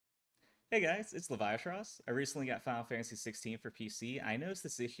Hey guys, it's Leviatros. I recently got Final Fantasy XVI for PC. I noticed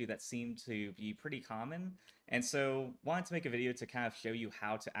this issue that seemed to be pretty common, and so wanted to make a video to kind of show you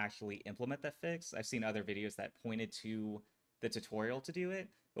how to actually implement that fix. I've seen other videos that pointed to the tutorial to do it,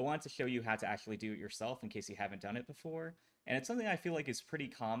 but wanted to show you how to actually do it yourself in case you haven't done it before. And it's something I feel like is pretty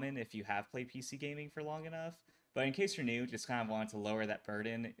common if you have played PC gaming for long enough, but in case you're new, just kind of wanted to lower that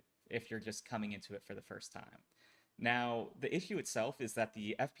burden if you're just coming into it for the first time. Now, the issue itself is that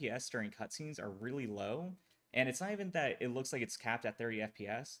the FPS during cutscenes are really low, and it's not even that it looks like it's capped at 30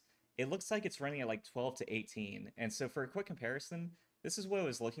 FPS. It looks like it's running at like 12 to 18. And so, for a quick comparison, this is what it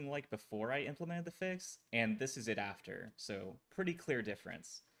was looking like before I implemented the fix, and this is it after. So, pretty clear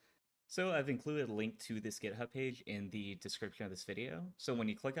difference. So, I've included a link to this GitHub page in the description of this video. So, when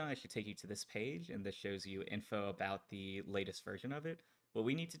you click on it, it should take you to this page, and this shows you info about the latest version of it. What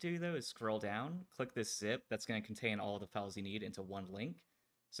we need to do though is scroll down, click this zip that's going to contain all the files you need into one link.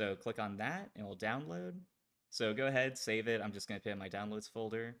 So click on that and it will download. So go ahead, save it. I'm just going to put it in my downloads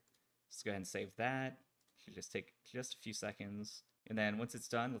folder. Let's go ahead and save that. Should just take just a few seconds. And then once it's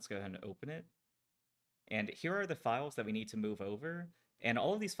done, let's go ahead and open it. And here are the files that we need to move over. And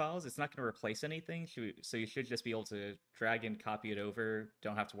all of these files, it's not going to replace anything. So you should just be able to drag and copy it over.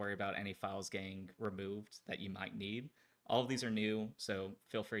 Don't have to worry about any files getting removed that you might need. All of these are new, so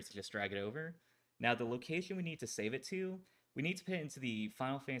feel free to just drag it over. Now, the location we need to save it to, we need to put it into the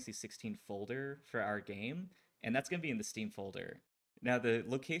Final Fantasy XVI folder for our game, and that's going to be in the Steam folder. Now, the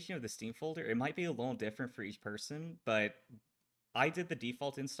location of the Steam folder, it might be a little different for each person, but I did the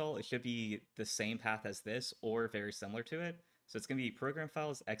default install. It should be the same path as this or very similar to it. So it's going to be program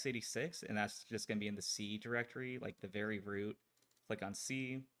files x86, and that's just going to be in the C directory, like the very root. Click on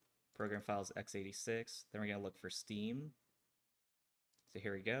C, program files x86. Then we're going to look for Steam. So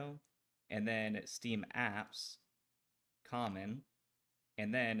here we go. And then Steam apps, common.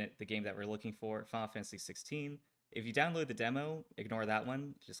 And then the game that we're looking for, Final Fantasy XVI. If you download the demo, ignore that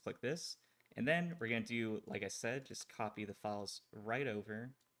one. Just click this. And then we're going to do, like I said, just copy the files right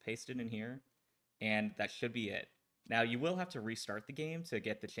over, paste it in here, and that should be it. Now, you will have to restart the game to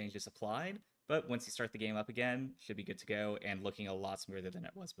get the changes applied, but once you start the game up again, should be good to go and looking a lot smoother than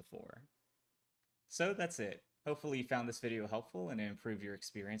it was before. So that's it. Hopefully you found this video helpful and it improved your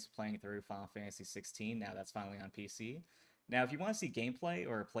experience playing through Final Fantasy XVI now that's finally on PC. Now, if you want to see gameplay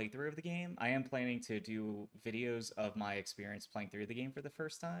or a playthrough of the game, I am planning to do videos of my experience playing through the game for the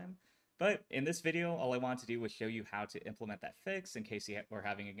first time. But in this video, all I wanted to do was show you how to implement that fix in case you were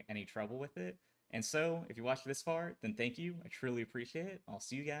having any trouble with it. And so, if you watched this far, then thank you. I truly appreciate it. I'll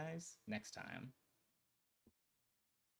see you guys next time.